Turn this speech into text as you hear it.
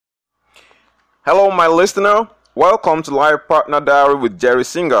Hello, my listener. Welcome to Life Partner Diary with Jerry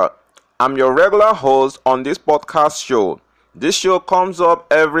Singer. I'm your regular host on this podcast show. This show comes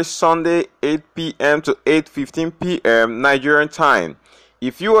up every Sunday, 8 p.m. to 8:15 p.m. Nigerian time.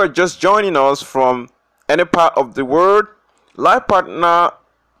 If you are just joining us from any part of the world, Life Partner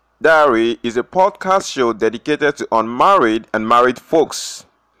Diary is a podcast show dedicated to unmarried and married folks.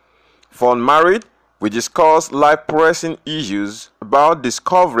 For unmarried, we discuss life pressing issues about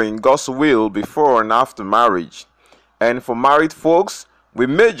discovering God's will before and after marriage. And for married folks, we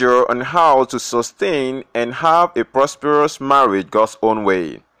major on how to sustain and have a prosperous marriage God's own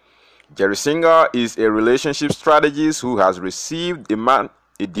way. Jerry Singer is a relationship strategist who has received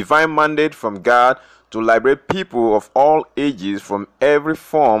a divine mandate from God to liberate people of all ages from every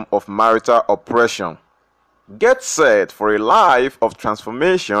form of marital oppression. Get set for a life of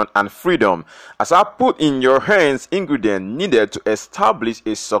transformation and freedom as I put in your hands ingredients needed to establish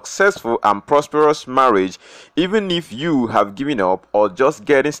a successful and prosperous marriage, even if you have given up or just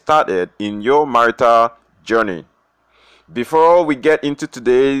getting started in your marital journey. Before we get into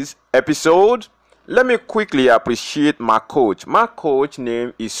today's episode, let me quickly appreciate my coach. My coach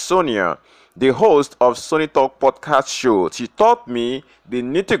name is Sonia, the host of Sony Talk podcast show. She taught me the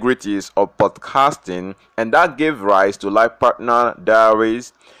nitty-gritties of podcasting, and that gave rise to Life Partner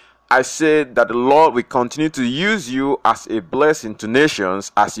Diaries. I said that the Lord will continue to use you as a blessing to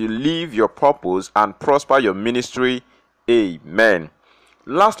nations as you live your purpose and prosper your ministry. Amen.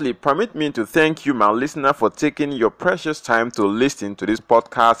 Lastly, permit me to thank you, my listener, for taking your precious time to listen to this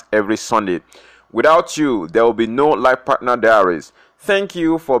podcast every Sunday. Without you, there will be no Life Partner Diaries. Thank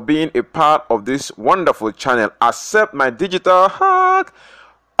you for being a part of this wonderful channel. Accept my digital hug.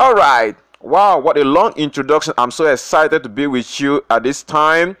 All right. Wow, what a long introduction. I'm so excited to be with you at this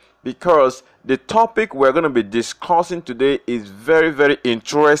time because the topic we're going to be discussing today is very, very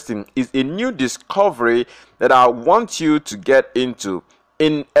interesting. It's a new discovery that I want you to get into.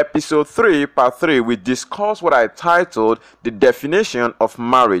 In episode 3, part 3, we discussed what I titled The Definition of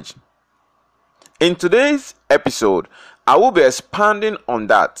Marriage. In today's episode, I will be expanding on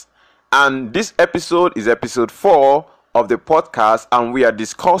that. And this episode is episode 4 of the podcast, and we are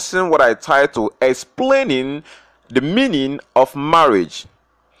discussing what I titled Explaining the Meaning of Marriage.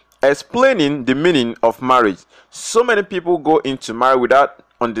 Explaining the meaning of marriage. So many people go into marriage without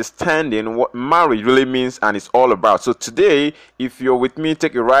understanding what marriage really means and it's all about. So today, if you're with me,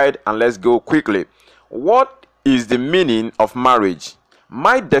 take a ride and let's go quickly. What is the meaning of marriage?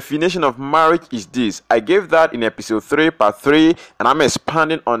 My definition of marriage is this. I gave that in episode 3, part 3, and I'm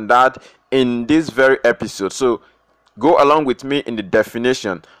expanding on that in this very episode. So go along with me in the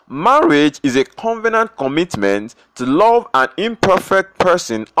definition. Marriage is a covenant commitment to love an imperfect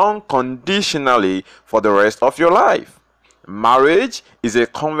person unconditionally for the rest of your life. Marriage is a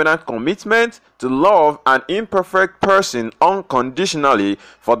covenant commitment to love an imperfect person unconditionally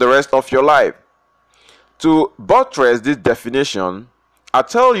for the rest of your life. To buttress this definition, I'll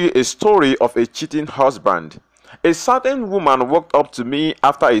tell you a story of a cheating husband. A certain woman walked up to me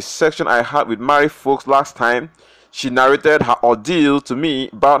after a section I had with married folks last time. She narrated her ordeal to me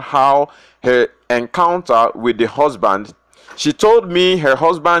about how her encounter with the husband. She told me her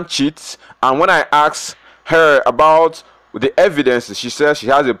husband cheats, and when I asked her about the evidence, she said she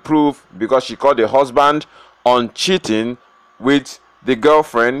has a proof because she caught the husband on cheating with the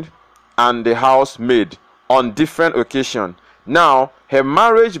girlfriend and the housemaid on different occasions. Now, her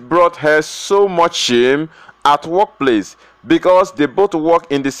marriage brought her so much shame at workplace because they both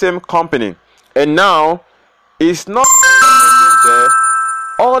work in the same company. And now, it's not there.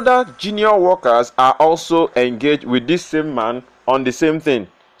 Other junior workers are also engaged with this same man on the same thing.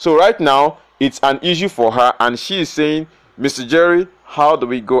 So right now, it's an issue for her and she is saying, Mr. Jerry, how do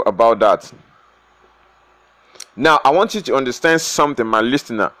we go about that? Now, I want you to understand something, my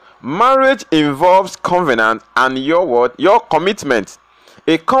listener. Marriage involves covenant and your commitment.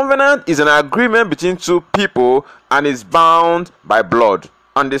 A covenant is an agreement between two people and is bound by blood.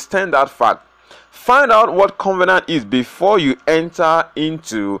 Understand that fact. Find out what covenant is before you enter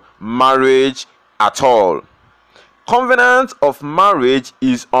into marriage at all. Covenant of marriage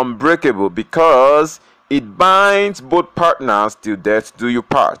is unbreakable because it binds both partners till death do you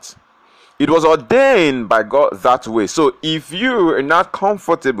part. It was ordained by God that way. So if you are not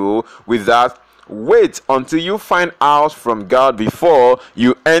comfortable with that, wait until you find out from God before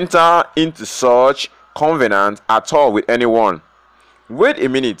you enter into such covenant at all with anyone. Wait a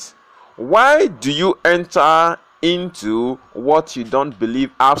minute. Why do you enter into what you don't believe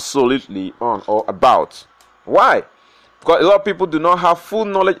absolutely on or about? Why? Because a lot of people do not have full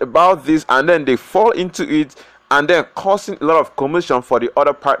knowledge about this and then they fall into it and then causing a lot of commotion for the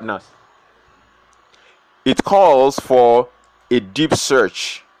other partners. It calls for a deep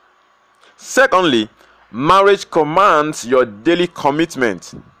search. Secondly, marriage commands your daily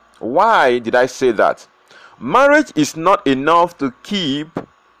commitment. Why did I say that? Marriage is not enough to keep,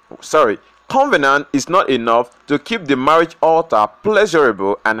 covenant is not enough to keep the marriage altar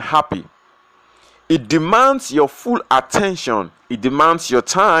pleasurable and happy. It demands your full attention. It demands your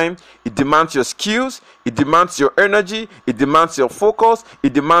time. It demands your skills. It demands your energy. It demands your focus.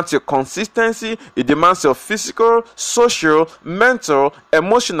 It demands your consistency. It demands your physical, social, mental,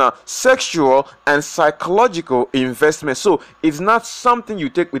 emotional, sexual, and psychological investment. So it's not something you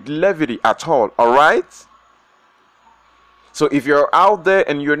take with levity at all. All right? So if you're out there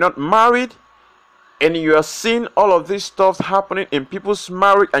and you're not married, and you are seeing all of this stuff happening in people's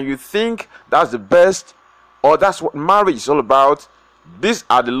marriage, and you think that's the best, or that's what marriage is all about, these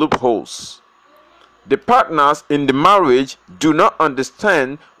are the loopholes. The partners in the marriage do not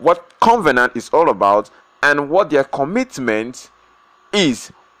understand what covenant is all about and what their commitment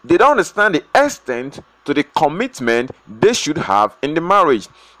is. They don't understand the extent to the commitment they should have in the marriage.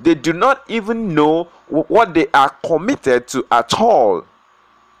 They do not even know what they are committed to at all.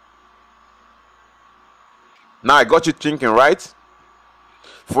 Now I got you thinking, right?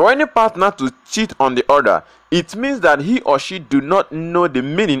 For any partner to cheat on the other, it means that he or she do not know the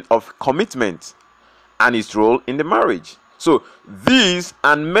meaning of commitment and its role in the marriage. So these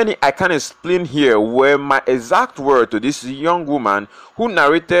and many I can explain here were my exact word to this young woman who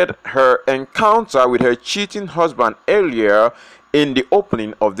narrated her encounter with her cheating husband earlier in the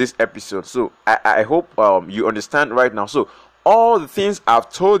opening of this episode. So I hope you understand right now. So all the things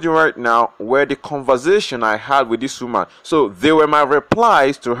I've told you right now were the conversation I had with this woman. So they were my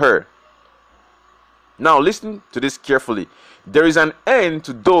replies to her. Now listen to this carefully. There is an end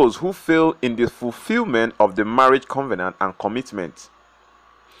to those who fail in the fulfillment of the marriage covenant and commitment.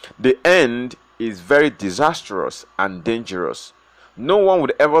 The end is very disastrous and dangerous. No one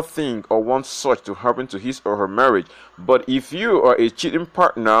would ever think or want such to happen to his or her marriage. But if you are a cheating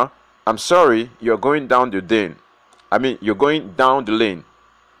partner, I'm sorry, you're going down the lane. You're going down the lane.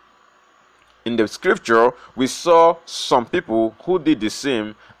 In the scripture, we saw some people who did the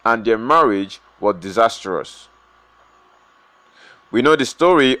same and their marriage was disastrous. We know the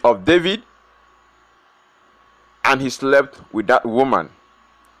story of David, and he slept with that woman.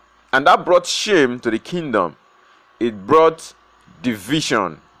 And that brought shame to the kingdom. It brought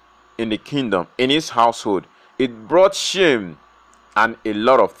division in the kingdom, in his household. It brought shame and a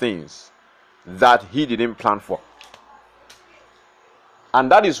lot of things that he didn't plan for. And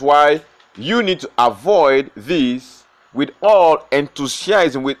that is why you need to avoid this with all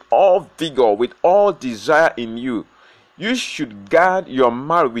enthusiasm, with all vigor, with all desire in you. You should guard your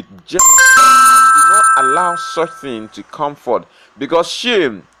marriage with jealousy and do not allow such things to come forth. Because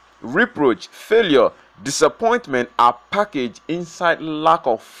shame, reproach, failure, disappointment are packaged inside lack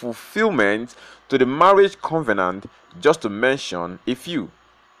of fulfillment to the marriage covenant, just to mention a few.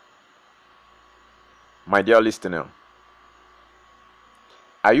 My dear listener,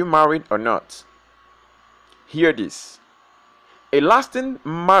 are you married or not? Hear this. A lasting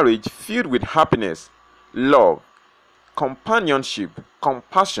marriage filled with happiness, love, companionship,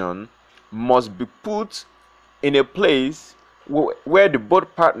 compassion must be put in a place where the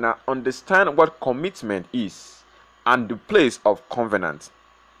both partner understand what commitment is and the place of covenant.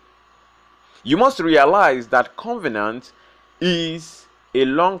 You must realize that covenant is a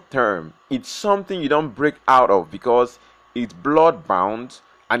long term. It's something you don't break out of because it's blood bound.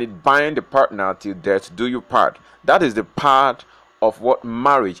 And it binds the partner till death do you part. That is the part of what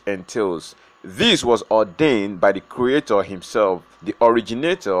marriage entails. This was ordained by the Creator himself, the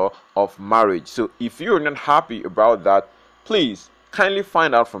originator of marriage. So if you're not happy about that, please kindly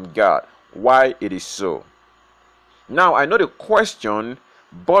find out from God why it is so. Now, I know the question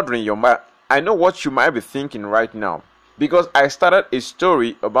bothering your mind. I know what you might be thinking right now, because I started a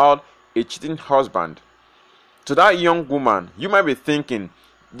story about a cheating husband. To that young woman, you might be thinking,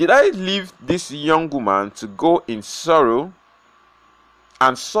 did I leave this young woman to go in sorrow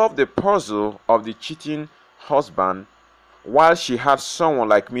and solve the puzzle of the cheating husband while she had someone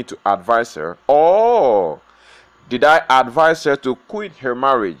like me to advise her? Or did I advise her to quit her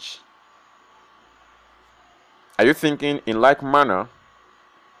marriage? Are you thinking in like manner?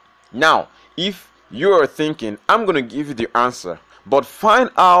 Now, if you are thinking, I'm going to give you the answer, but find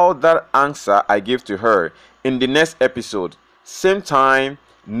out that answer I gave to her in the next episode, same time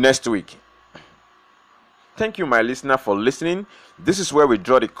next week. Thank you, my listener, for listening. This is where we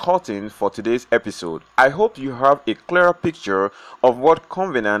draw the curtain for today's episode. I hope you have a clearer picture of what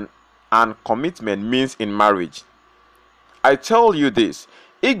covenant and commitment means in marriage. I tell you this,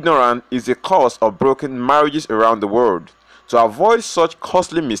 Ignorance is the cause of broken marriages around the world. To avoid such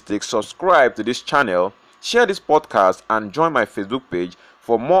costly mistakes, subscribe to this channel, share this podcast, and join my Facebook page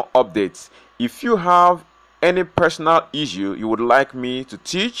for more updates. If you have any personal issue you would like me to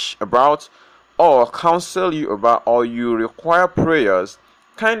teach about or counsel you about, or you require prayers,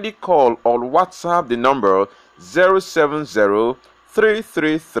 kindly call or WhatsApp the number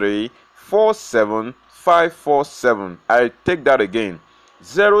 070-333-47547. I take that again,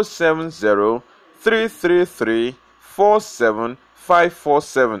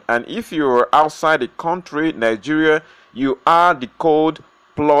 070-333-47547. And if you're outside the country, Nigeria, you are the code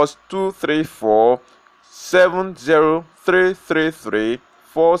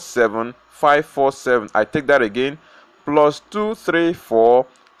 +234-70333-47547. I take that again,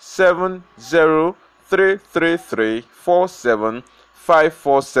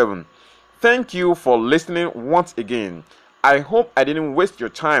 +234-70333-47547. Thank you for listening once again. I hope I didn't waste your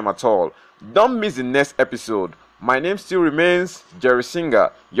time at all. Don't miss the next episode. My name still remains Jerry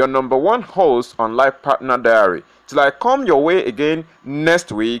Singer, your number one host on Life Partner Diary. Till I come your way again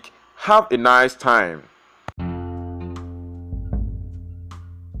next week, have a nice time.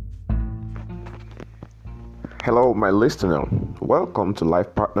 Hello, my listener. Welcome to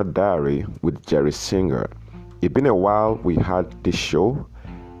Life Partner Diary with Jerry Singer. It's been a while we had this show,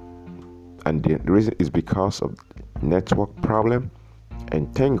 and the reason is because of network problem.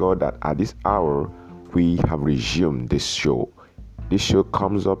 And thank God that at this hour we have resumed this show. This show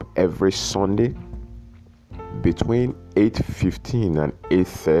comes up every Sunday between 8:15 and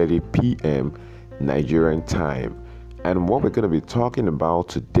 8:30 p.m. Nigerian time. And what we're going to be talking about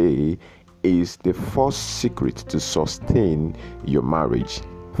today is the first secret to sustain your marriage.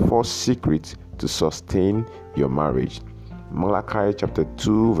 First secret to sustain your marriage. Malachi chapter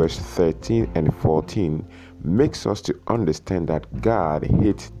 2 verse 13 and 14 makes us to understand that God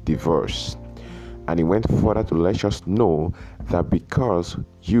hates divorce. And he went further to let us know that because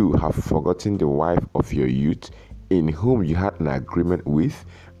you have forgotten the wife of your youth, in whom you had an agreement with,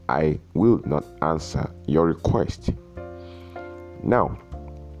 I will not answer your request. Now,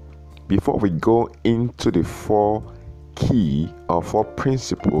 before we go into the four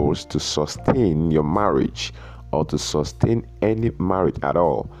principles to sustain your marriage or to sustain any marriage at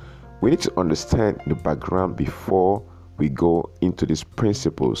all, we need to understand the background before we go into this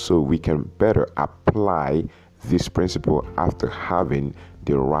principle so we can better apply this principle after having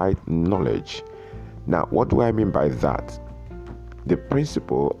the right knowledge. Now, what do I mean by that? The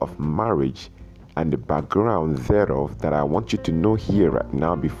principle of marriage and the background thereof that I want you to know here right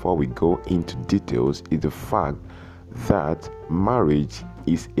now before we go into details is the fact that marriage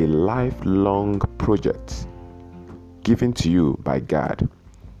is a lifelong project given to you by God.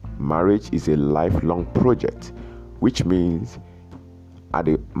 Marriage is a lifelong project, which means at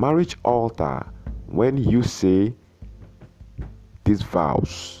the marriage altar, when you say these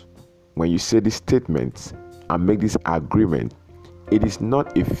vows, when you say these statements and make this agreement, it is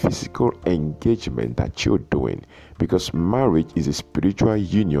not a physical engagement that you're doing, because marriage is a spiritual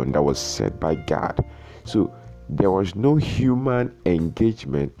union that was set by God. So there was no human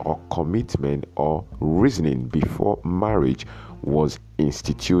engagement or commitment or reasoning before marriage was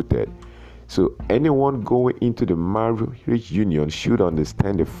instituted. So anyone going into the marriage union should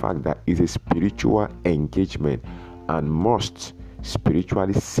understand the fact that it's a spiritual engagement and must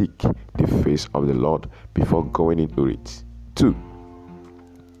spiritually seek the face of the Lord before going into it. 2,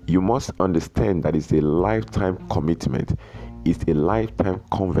 you must understand that it's a lifetime commitment, it's a lifetime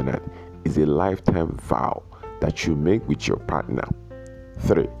covenant, it's a lifetime vow that you make with your partner.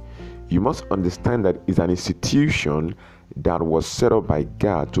 3, you must understand that it's an institution that was set up by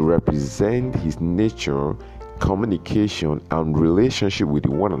God to represent his nature, communication, and relationship with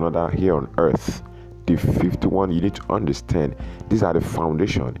one another here on earth. The 5th one you need to understand, these are the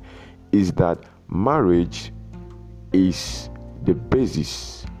foundation, is that marriage is the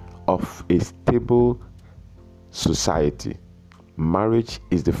basis of a stable society. Marriage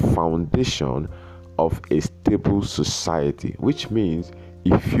is the foundation of a stable society, which means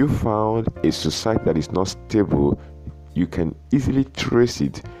if you found a society that is not stable, you can easily trace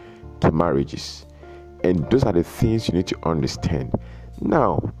it to marriages. And those are the things you need to understand.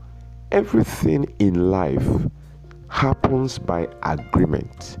 Now, everything in life happens by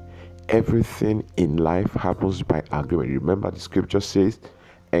agreement. Everything in life happens by agreement. Remember, the scripture says,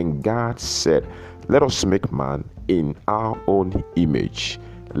 and God said, let us make man in our own image.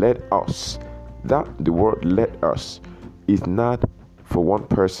 Let us. That the word let us is not for one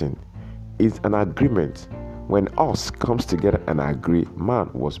person. It's an agreement. When us comes together and agree, man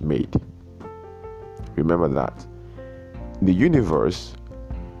was made. Remember that. The universe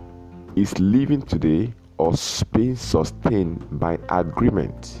is living today or being sustained by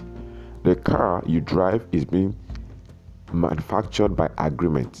agreement. The car you drive is being manufactured by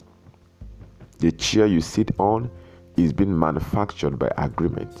agreement. The chair you sit on is being manufactured by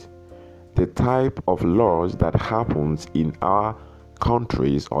agreement. The type of laws that happens in our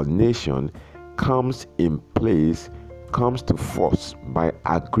countries or nation comes to force by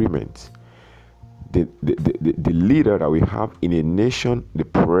agreement. The leader that we have in a nation, the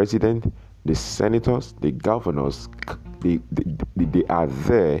president, the senators, the governors, they are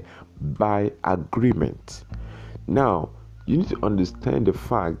there by agreement. Now, you need to understand the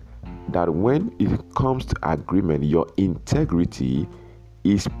fact that when it comes to agreement, your integrity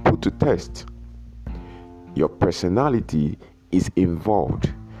is put to test. Your personality is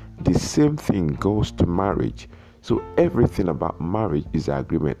involved. The same thing goes to marriage. So everything about marriage is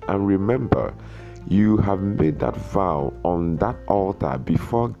agreement. And remember, you have made that vow on that altar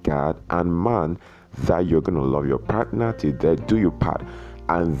before God and man that you're going to love your partner till death do your part.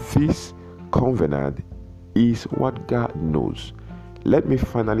 And this covenant is what God knows. Let me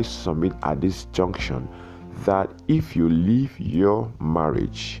finally submit at this junction that if you leave your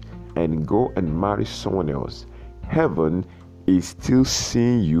marriage and go and marry someone else, heaven is still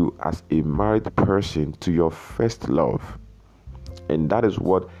seeing you as a married person to your first love. And that is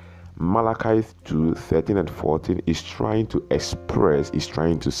what Malachi 2:13 and 14 is trying to express, is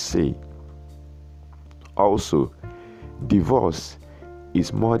trying to say. Also, divorce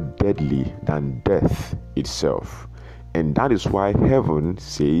is more deadly than death itself. And that is why heaven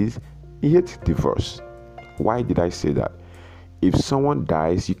says, hate divorce. Why did I say that? If someone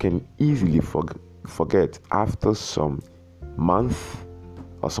dies, you can easily forget after some months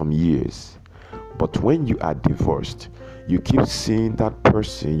or some years. But when you are divorced, you keep seeing that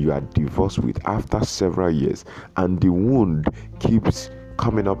person you are divorced with after several years, and the wound keeps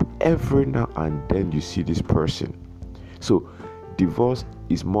coming up every now and then. You see this person. So divorce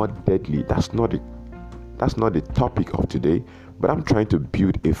is more deadly. That's not the topic of today, but I'm trying to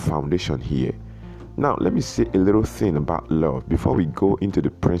build a foundation here. Now, let me say a little thing about love before we go into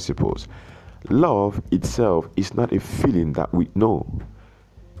the principles. Love itself is not a feeling that we know.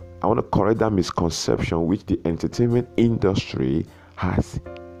 I want to correct that misconception which the entertainment industry has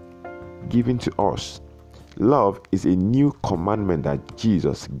given to us. Love is a new commandment that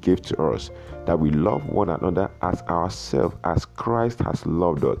Jesus gave to us, that we love one another as ourselves, as Christ has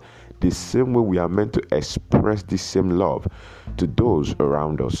loved us. The same way we are meant to express the same love to those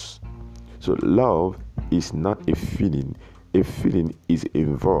around us. So love is not a feeling. A feeling is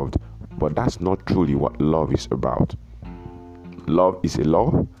involved, but that's not truly what love is about. Love is a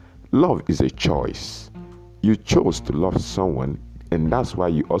law. Love is a choice. You chose to love someone, and that's why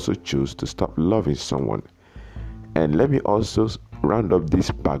you also choose to stop loving someone. And let me also round up this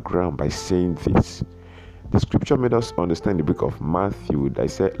background by saying this. The scripture made us understand the book of Matthew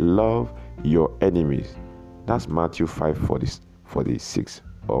that said, love your enemies. That's Matthew 5:46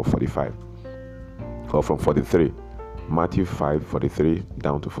 or 45, or from 43. Matthew 5:43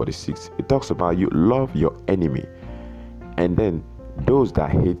 down to 46. It talks about you love your enemy, and then those that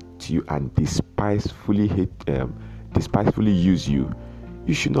hate you and despisefully use you,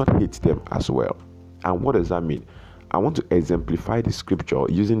 you should not hate them as well. And what does that mean? I want to exemplify the scripture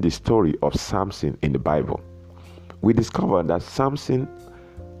using the story of Samson in the Bible. We discovered that Samson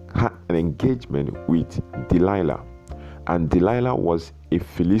had an engagement with Delilah, and Delilah was a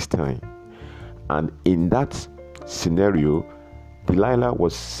Philistine. And in that scenario, Delilah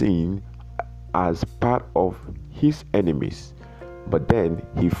was seen as part of his enemies. But then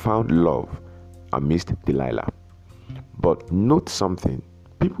he found love amidst Delilah. But note something.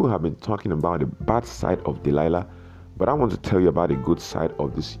 People have been talking about the bad side of Delilah, but I want to tell you about the good side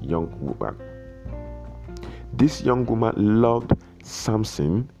of this young woman. This young woman loved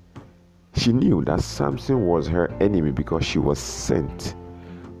Samson. She knew that Samson was her enemy because she was sent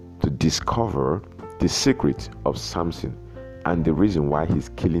to discover the secret of Samson and the reason why he's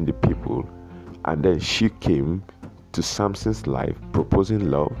killing the people. And then she came to Samson's life proposing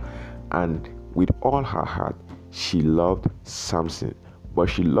love, and with all her heart she loved Samson. But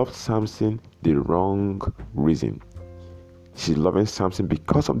she loved Samson the wrong reason. She's loving Samson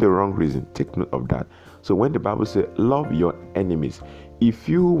because of the wrong reason. Take note of that. So when the Bible says love your enemies, if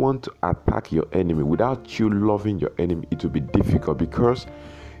you want to attack your enemy without you loving your enemy, it will be difficult, because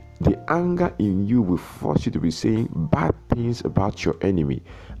the anger in you will force you to be saying bad things about your enemy.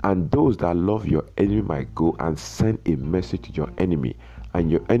 And those that love your enemy might go and send a message to your enemy,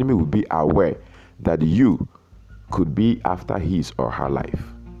 and your enemy will be aware that you could be after his or her life.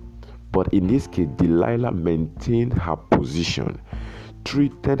 But in this case, Delilah maintained her position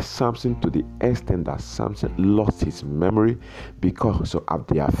treated Samson to the extent that Samson lost his memory because of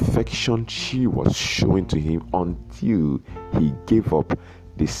the affection she was showing to him until he gave up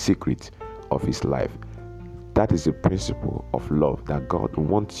the secret of his life. That is the principle of love that God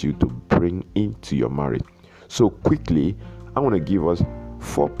wants you to bring into your marriage. So quickly, I want to give us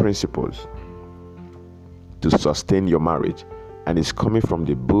 4 principles to sustain your marriage, and it's coming from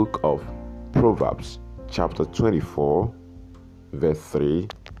the book of Proverbs chapter 24 verse 3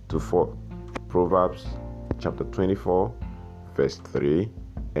 to 4. Proverbs chapter 24 verse 3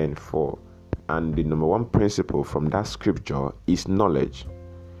 and 4. And the number 1 principle from that scripture is knowledge.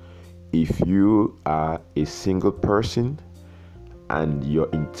 If you are a single person and your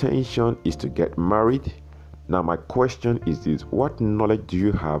intention is to get married, now my question is this: what knowledge do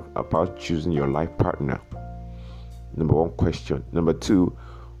you have about choosing your life partner? Number 1 question. Number 2,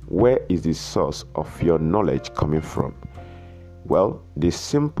 where is the source of your knowledge coming from? Well, the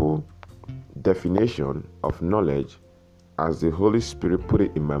simple definition of knowledge, as the Holy Spirit put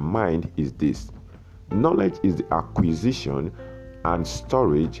it in my mind, is this: knowledge is the acquisition and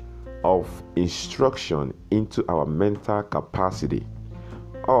storage of instruction into our mental capacity,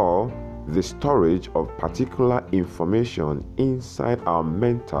 or the storage of particular information inside our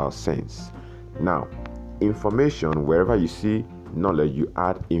mental sense. Now, information, wherever you see knowledge, you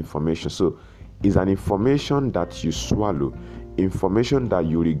add information. So it's an information that you swallow, information that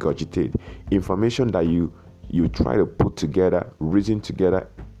you regurgitate, information that you try to put together, reason together,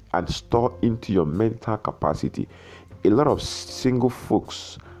 and store into your mental capacity. A lot of single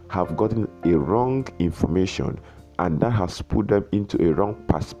folks have gotten a wrong information, and that has put them into a wrong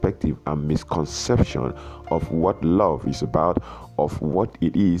perspective and misconception of what love is about, of what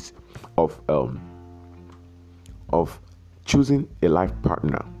it is, of choosing a life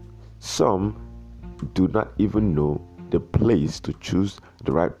partner. Some do not even know the place to choose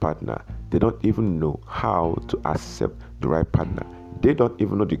the right partner. They don't even know how to accept the right partner. They don't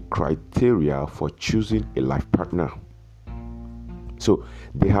even know the criteria for choosing a life partner. So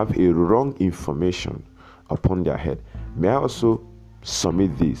they have a wrong information upon their head. May I also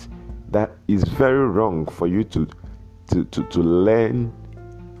submit this: that is very wrong for you to learn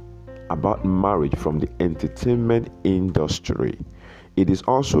about marriage from the entertainment industry. It is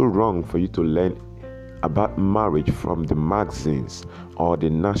also wrong for you to learn about marriage from the magazines or the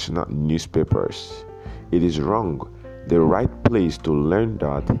national newspapers. It is wrong. The right place to learn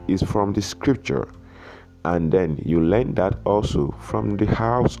that is from the scripture. And then you learn that also from the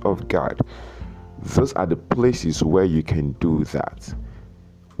house of God. Those are the places where you can do that.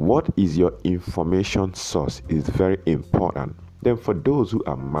 What is your information source is very important. Then for those who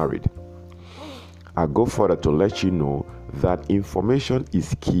are married, I go further to let you know that information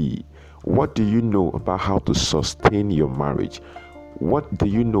is key. What do you know about how to sustain your marriage? What do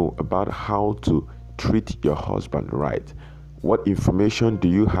you know about how to treat your husband right? What information do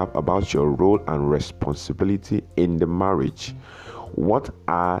you have about your role and responsibility in the marriage? What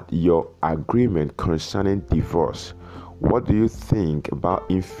are your agreements concerning divorce? What do you think about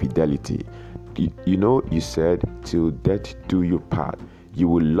infidelity? You said, till death do you part. You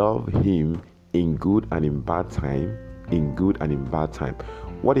will love him in good and in bad time, in good and in bad time.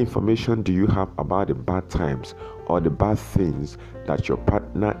 What information do you have about the bad times or the bad things that your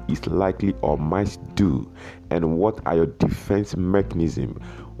partner is likely or might do? And what are your defense mechanisms?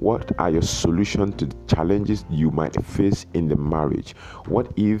 What are your solutions to the challenges you might face in the marriage?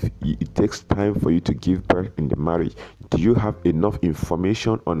 What if it takes time for you to give birth in the marriage? Do you have enough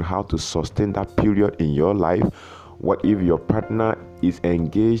information on how to sustain that period in your life? What if your partner is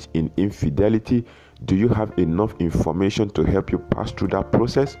engaged in infidelity? Do you have enough information to help you pass through that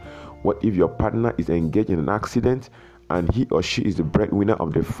process? What if your partner is engaged in an accident and he or she is the breadwinner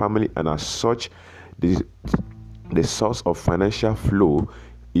of the family, and as such, the source of financial flow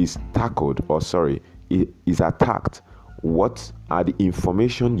is attacked? What are the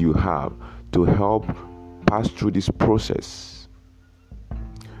information you have to help pass through this process?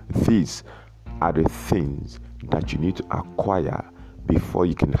 These are the things that you need to acquire before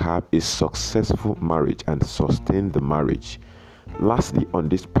you can have a successful marriage and sustain the marriage. Lastly, on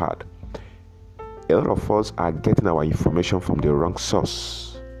this part, a lot of us are getting our information from the wrong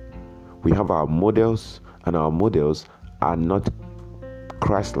source. We have our models, and our models are not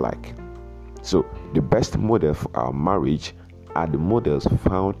Christ-like. So the best model for our marriage are the models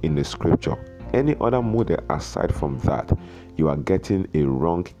found in the scripture. Any other model aside from that, you are getting a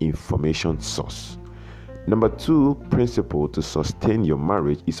wrong information source. Number 2 principle to sustain your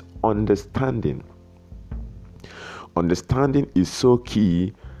marriage is understanding. Understanding is so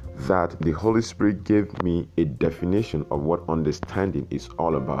key that the Holy Spirit gave me a definition of what understanding is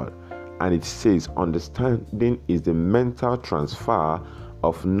all about. And it says understanding is the mental transfer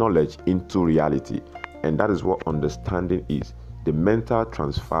of knowledge into reality. And that is what understanding is, the mental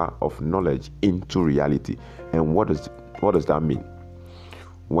transfer of knowledge into reality. And what does that mean?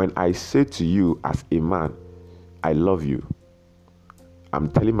 When I say to you as a man, I love you, I'm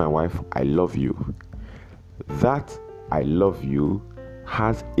telling my wife, I love you. That I love you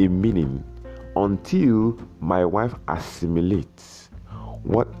has a meaning until my wife assimilates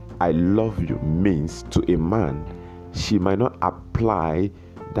what I love you means to a man. She might not apply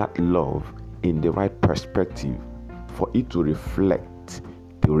that love in the right perspective for it to reflect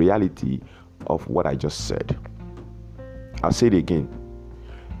the reality of what I just said. I'll say it again.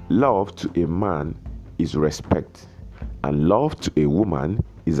 Love to a man is respect, and love to a woman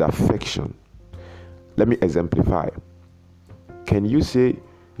is affection. Let me exemplify. Can you say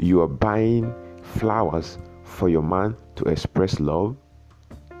you are buying flowers for your man to express love?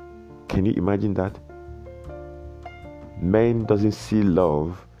 Can you imagine that? Men doesn't see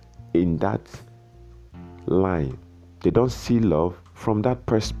love in that line. They don't see love from that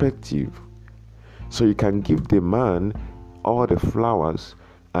perspective. So you can give the man all the flowers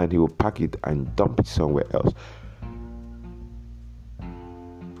and he will pack it and dump it somewhere else.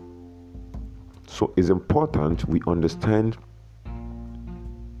 So it's important we understand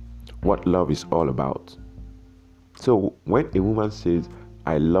what love is all about. So when a woman says,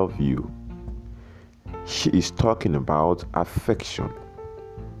 I love you, she is talking about affection.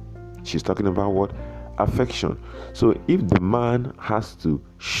 She's talking about what? Affection. So if the man has to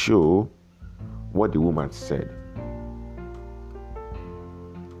show what the woman said,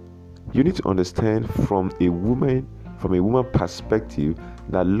 you need to understand from a woman perspective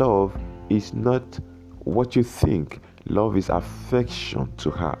that love is not what you think. Love is affection to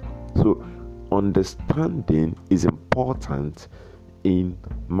her. So understanding is important in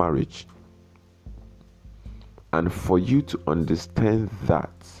marriage. And for you to understand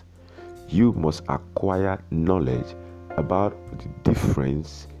that, you must acquire knowledge about the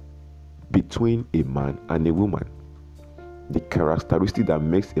difference between a man and a woman. The characteristic that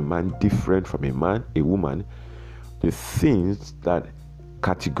makes a man different from a woman, the things that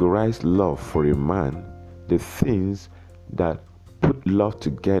categorize love for a man, the things that put love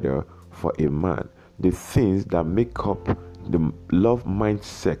together for a man, the things that make up the love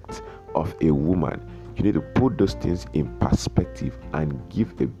mindset of a woman. You need to put those things in perspective and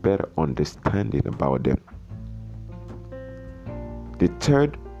give a better understanding about them. The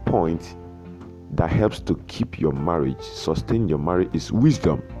third point that helps to keep your marriage, sustain your marriage, is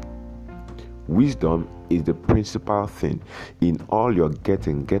wisdom. Wisdom is the principal thing in all your get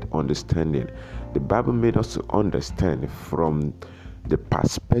understanding. The Bible made us to understand from the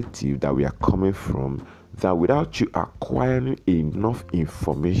perspective that we are coming from, that without you acquiring enough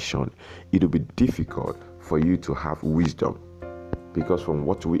information, it will be difficult for you to have wisdom. Because from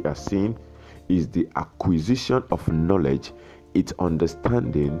what we are seeing is the acquisition of knowledge, its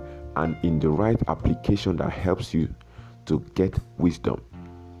understanding, and in the right application that helps you to get wisdom.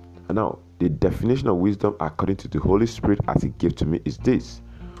 And now, the definition of wisdom according to the Holy Spirit as He gave to me is this.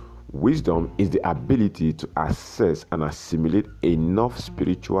 Wisdom is the ability to access and assimilate enough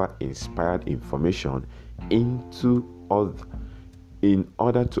spiritual inspired information in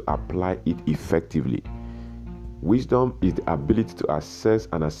order to apply it effectively. Wisdom is the ability to access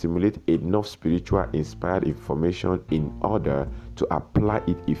and assimilate enough spiritual inspired information in order to apply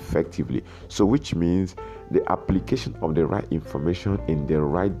it effectively. So which means the application of the right information in the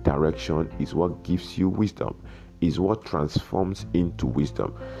right direction is what gives you wisdom, is what transforms into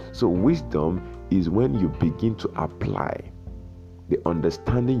wisdom. So wisdom is when you begin to apply the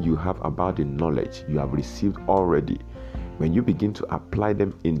understanding you have about the knowledge you have received already. When you begin to apply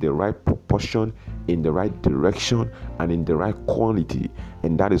them in the right proportion, in the right direction, and in the right quality,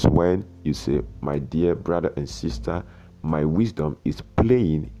 and that is when you say, my dear brother and sister, my wisdom is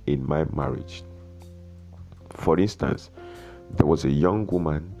playing in my marriage. For instance, there was a young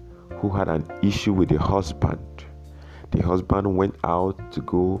woman who had an issue with the husband. The husband went out to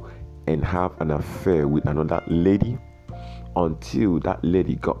go and have an affair with another lady until that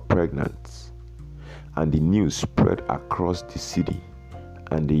lady got pregnant. And the news spread across the city.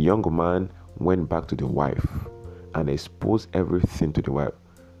 And the young man went back to the wife and exposed everything to the wife.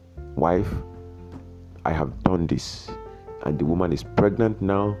 Wife, I have done this. And the woman is pregnant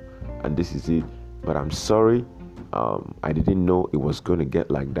now. And this is it. But I'm sorry. I didn't know it was going to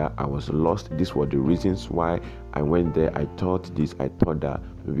get like that. I was lost. These were the reasons why I went there. I thought this, I thought that.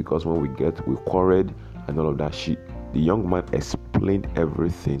 Because when we quarreled and all of that. She the young man explained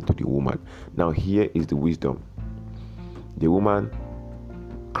everything to the woman. Now, here is the wisdom. The woman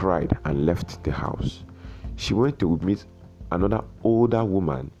cried and left the house. She went to meet another older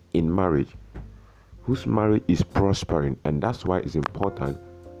woman in marriage whose marriage is prospering, and that's why it's important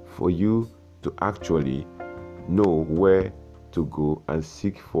for you to actually know where to go and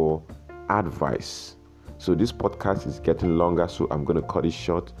seek for advice. So this podcast is getting longer, so I'm going to cut it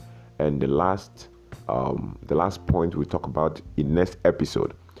short, and the last point we'll talk about in next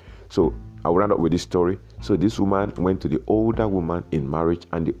episode. So I'll round up with this story. So this woman went to the older woman in marriage,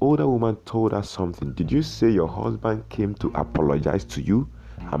 and the older woman told her something. Did you say your husband came to apologize to you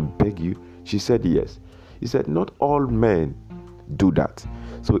and beg you? She said yes. He said, not all men do that.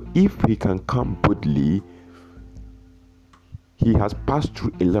 So if he can come boldly, he has passed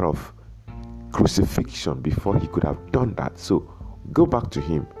through a lot of crucifixion before he could have done that. So go back to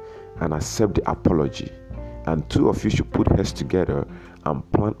him and accept the apology. And two of you should put heads together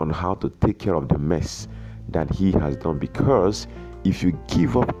and plan on how to take care of the mess that he has done. Because if you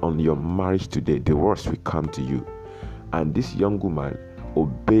give up on your marriage today, the worst will come to you. And this young woman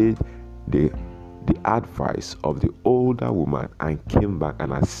obeyed the advice of the older woman and came back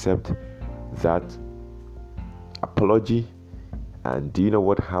and accepted that apology. And do you know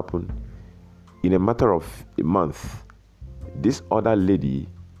what happened? In a matter of a month, this other lady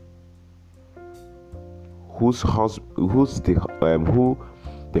who the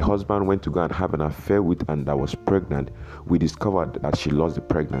husband went to go and have an affair with and that was pregnant, we discovered that she lost the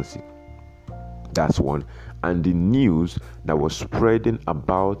pregnancy. That's one. And the news that was spreading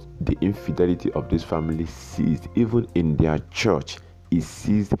about the infidelity of this family ceased. Even in their church, it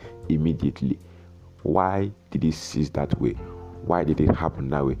ceased immediately. Why did it cease that way? Why did it happen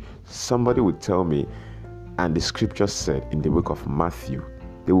that way? Somebody would tell me, and the scripture said in the book of Matthew,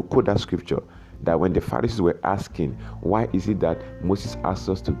 they will quote that scripture, that when the Pharisees were asking, why is it that Moses asked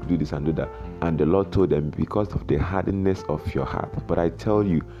us to do this and do that? And the Lord told them, because of the hardness of your heart. But I tell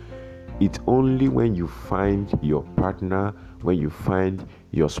you, it's only when you find your partner, when you find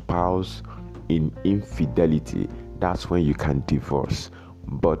your spouse in infidelity, that's when you can divorce.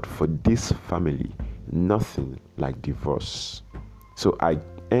 But for this family, nothing like divorce. So I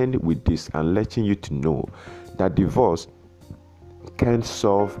end with this and letting you to know that divorce can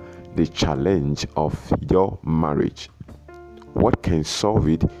solve the challenge of your marriage. What can solve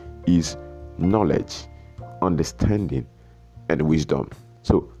it is knowledge, understanding, and wisdom.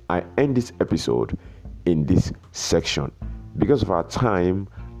 So I end this episode in this section because of our time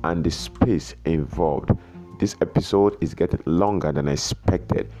and the space involved. This episode is getting longer than I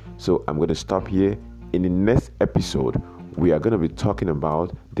expected, so I'm going to stop here. In the next episode, we are going to be talking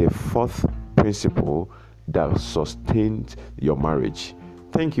about the fourth principle that sustains your marriage.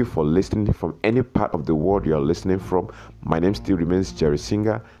 Thank you for listening from any part of the world you are listening from. My name still remains Jerry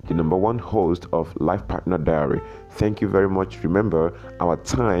Singer, the number one host of Life Partner Diary. Thank you very much. Remember, our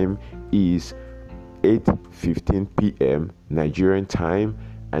time is 8:15 p.m. Nigerian time,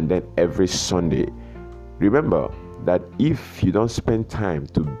 and then every Sunday. Remember that if you don't spend time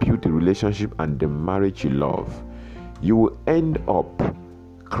to build the relationship and the marriage you love, you will end up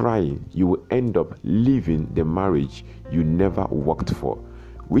crying. You will end up leaving the marriage you never worked for,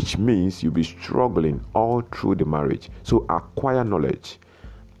 which means you'll be struggling all through the marriage. So acquire knowledge,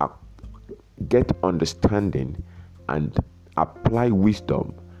 get understanding, and apply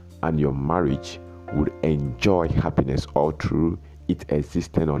wisdom, and your marriage would enjoy happiness all through its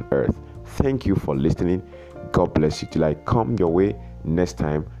existence on earth. Thank you for listening. God bless you. Till I come your way next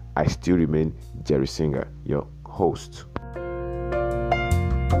time, I still remain Jerry Singer, your host.